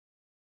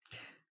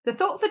The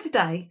thought for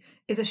today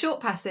is a short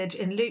passage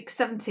in Luke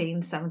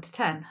 17,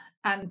 7-10.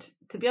 And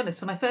to be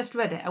honest, when I first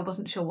read it, I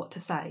wasn't sure what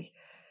to say.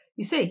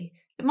 You see,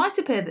 it might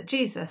appear that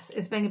Jesus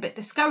is being a bit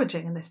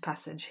discouraging in this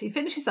passage. He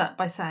finishes up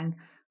by saying,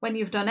 when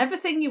you've done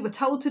everything you were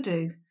told to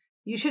do,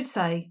 you should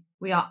say,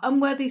 we are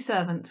unworthy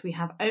servants, we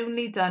have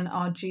only done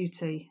our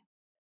duty.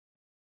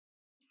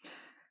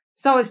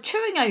 So I was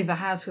chewing over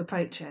how to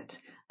approach it,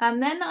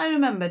 and then I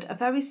remembered a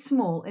very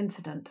small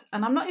incident,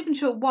 and I'm not even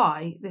sure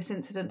why this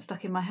incident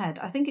stuck in my head.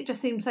 I think it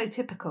just seemed so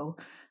typical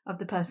of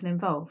the person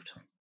involved.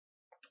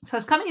 So I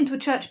was coming into a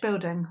church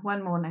building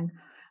one morning,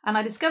 and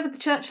I discovered the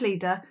church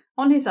leader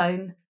on his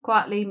own,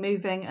 quietly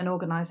moving and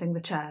organising the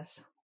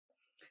chairs.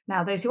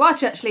 Now, those who are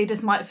church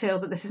leaders might feel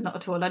that this is not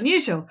at all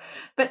unusual,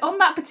 but on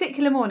that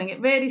particular morning,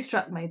 it really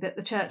struck me that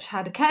the church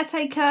had a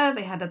caretaker,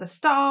 they had other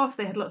staff,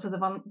 they had lots of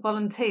the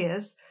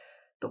volunteers.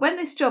 But when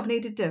this job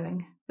needed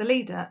doing, the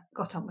leader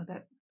got on with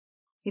it.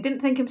 He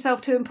didn't think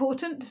himself too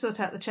important to sort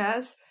out the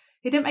chairs.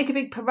 He didn't make a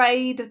big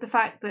parade of the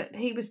fact that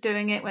he was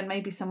doing it when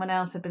maybe someone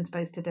else had been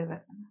supposed to do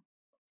it.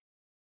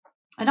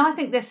 And I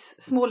think this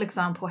small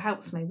example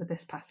helps me with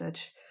this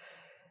passage,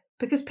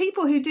 because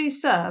people who do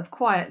serve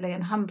quietly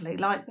and humbly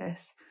like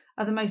this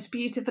are the most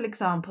beautiful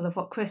example of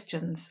what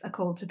Christians are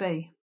called to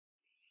be.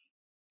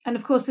 And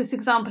of course, this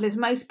example is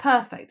most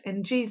perfect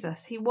in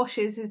Jesus. He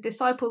washes his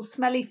disciples'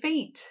 smelly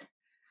feet.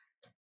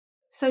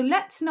 So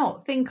let's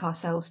not think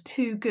ourselves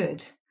too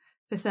good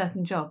for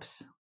certain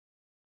jobs.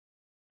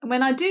 And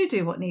when I do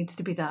what needs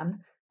to be done,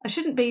 I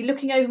shouldn't be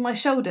looking over my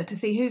shoulder to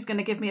see who's going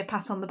to give me a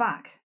pat on the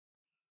back.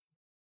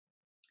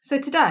 So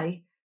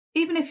today,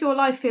 even if your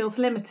life feels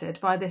limited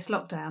by this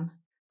lockdown,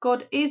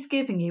 God is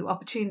giving you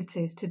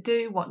opportunities to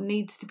do what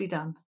needs to be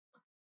done.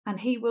 And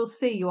he will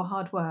see your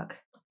hard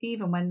work,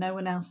 even when no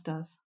one else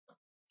does.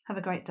 Have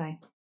a great day.